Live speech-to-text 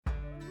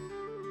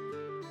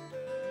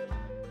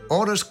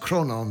Áras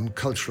Chronáin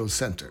Cultural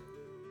Centre.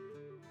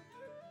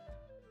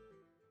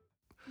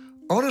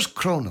 Áras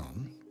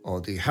Chronáin, or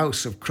the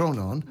House of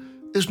Chronáin,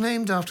 is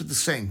named after the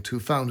saint who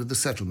founded the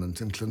settlement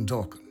in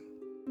Clondalkin.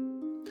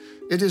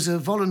 It is a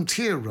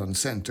volunteer-run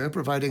centre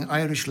providing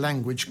Irish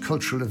language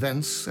cultural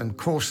events and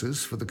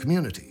courses for the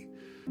community.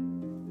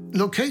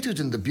 Located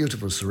in the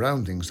beautiful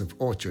surroundings of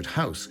Orchard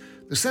House,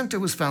 the centre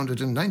was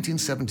founded in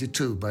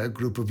 1972 by a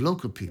group of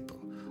local people,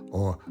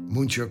 or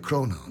Muintir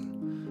Chronáin,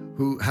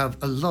 who have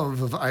a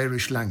love of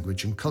Irish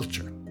language and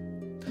culture.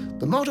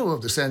 The motto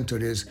of the centre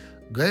is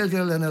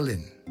Gaeilge lena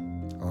linn,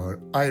 or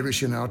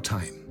Irish in our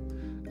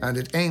time, and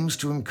it aims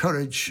to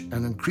encourage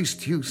an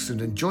increased use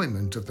and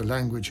enjoyment of the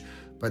language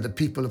by the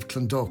people of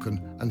Clondalkin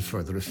and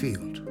further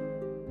afield.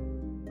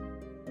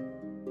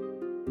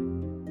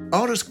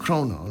 Áras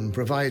Chronáin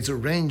provides a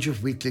range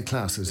of weekly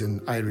classes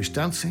in Irish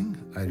dancing,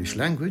 Irish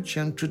language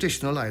and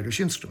traditional Irish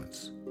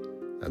instruments.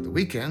 At the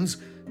weekends,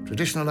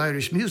 traditional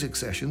Irish music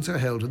sessions are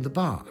held in the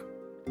bar.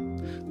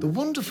 The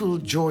wonderful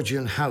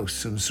Georgian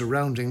house and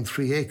surrounding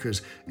 3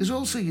 acres is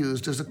also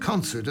used as a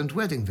concert and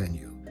wedding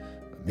venue,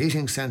 a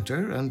meeting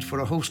centre and for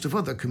a host of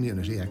other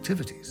community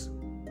activities.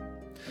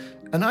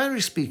 An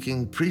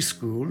Irish-speaking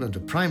preschool and a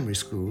primary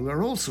school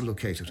are also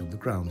located on the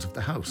grounds of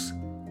the house.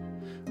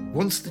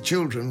 Once the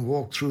children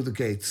walk through the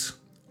gates,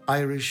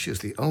 Irish is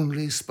the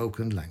only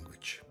spoken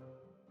language.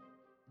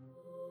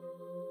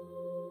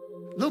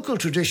 Local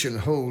tradition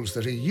holds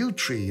that a yew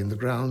tree in the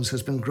grounds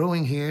has been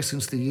growing here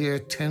since the year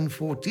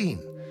 1014,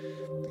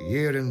 the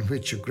year in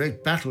which a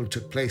great battle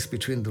took place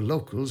between the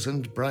locals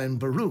and Brian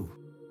Boru.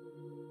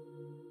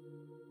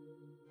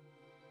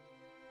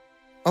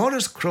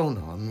 Áras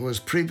Chronáin was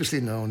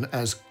previously known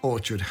as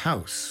Orchard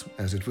House,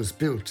 as it was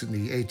built in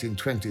the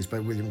 1820s by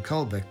William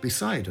Colbeck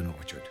beside an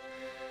orchard.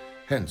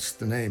 Hence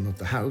the name of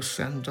the house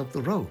and of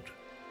the road.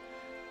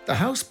 The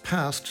house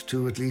passed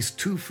to at least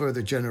 2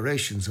 further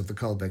generations of the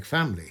Colbeck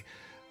family,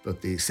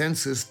 but the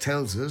census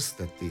tells us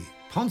that the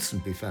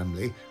Ponsonby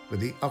family were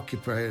the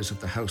occupiers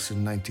of the house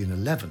in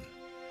 1911.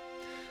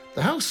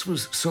 The house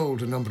was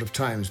sold a number of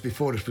times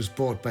before it was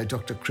bought by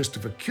Dr.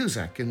 Christopher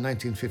Cusack in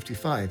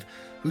 1955,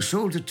 who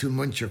sold it to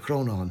Muintir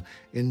Chronáin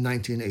in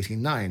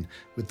 1989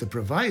 with the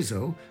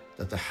proviso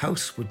that the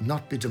house would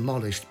not be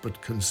demolished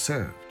but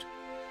conserved.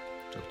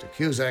 Dr.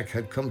 Cusack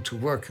had come to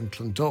work in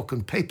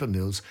Clondalkin paper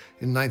mills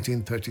in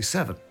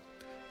 1937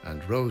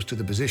 and rose to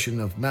the position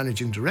of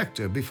managing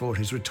director before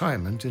his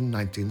retirement in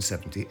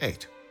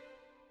 1978.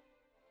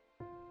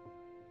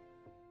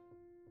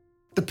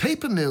 The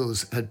paper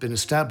mills had been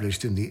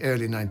established in the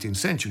early 19th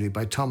century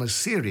by Thomas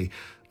Seary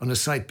on a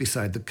site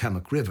beside the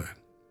Cammock River.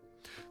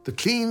 The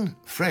clean,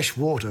 fresh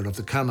water of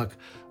the Cammock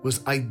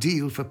was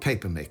ideal for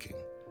paper making,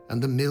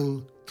 and the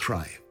mill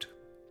thrived.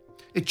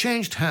 It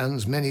changed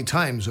hands many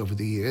times over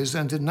the years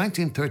and in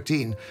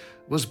 1913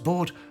 was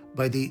bought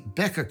by the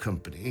Becker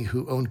Company,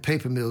 who owned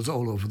paper mills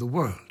all over the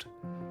world.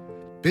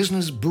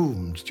 Business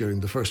boomed during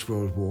the First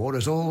World War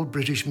as all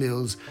British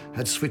mills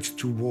had switched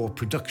to war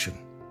production.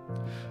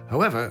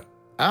 However,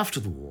 after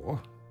the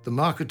war, the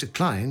market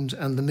declined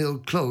and the mill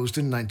closed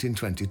in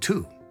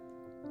 1922.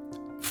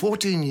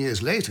 14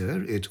 years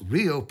later, it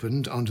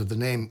reopened under the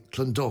name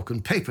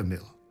Clondalkin Paper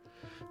Mill.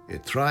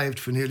 It thrived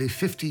for nearly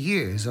 50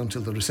 years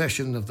until the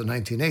recession of the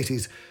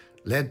 1980s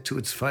led to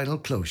its final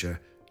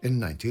closure in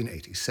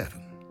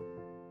 1987.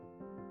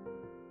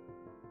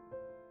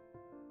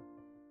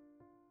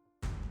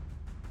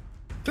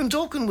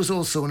 Clondalkin was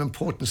also an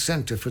important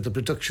centre for the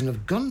production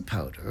of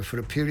gunpowder for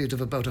a period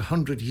of about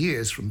 100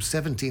 years from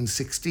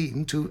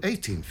 1716 to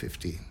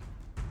 1815.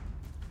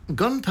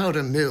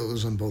 Gunpowder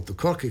mills on both the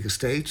Corkig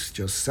estate,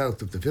 just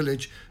south of the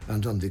village,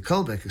 and on the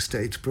Colbeck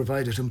estate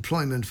provided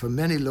employment for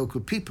many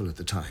local people at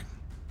the time.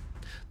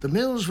 The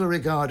mills were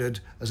regarded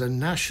as a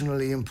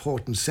nationally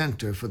important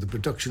centre for the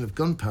production of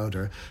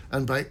gunpowder,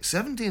 and by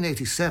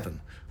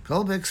 1787,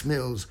 Colbeck's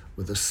mills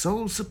were the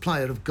sole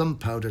supplier of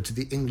gunpowder to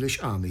the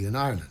English army in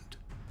Ireland.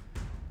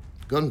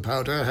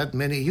 Gunpowder had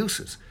many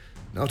uses.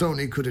 Not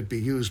only could it be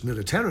used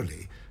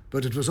militarily,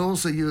 but it was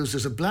also used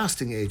as a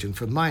blasting agent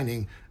for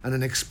mining and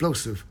an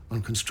explosive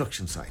on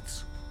construction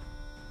sites.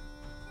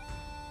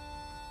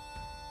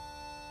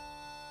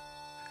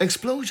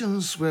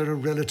 Explosions were a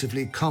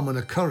relatively common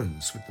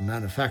occurrence with the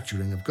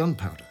manufacturing of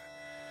gunpowder.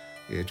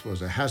 It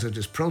was a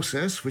hazardous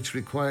process which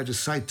required a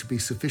site to be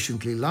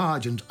sufficiently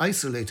large and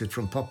isolated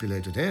from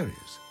populated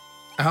areas.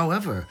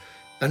 However,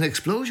 an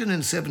explosion in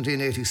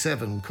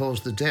 1787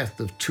 caused the death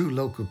of 2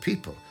 local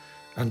people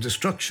and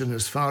destruction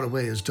as far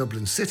away as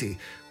Dublin City,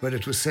 where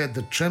it was said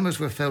that tremors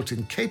were felt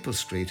in Capel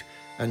Street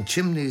and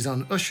chimneys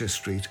on Usher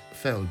Street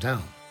fell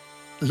down.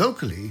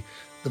 Locally,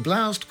 the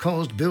blast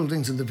caused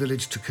buildings in the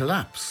village to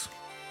collapse,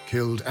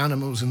 killed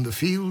animals in the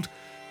field,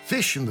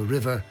 fish in the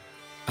river,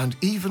 and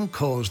even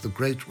caused the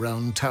great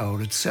round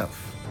tower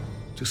itself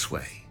to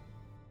sway.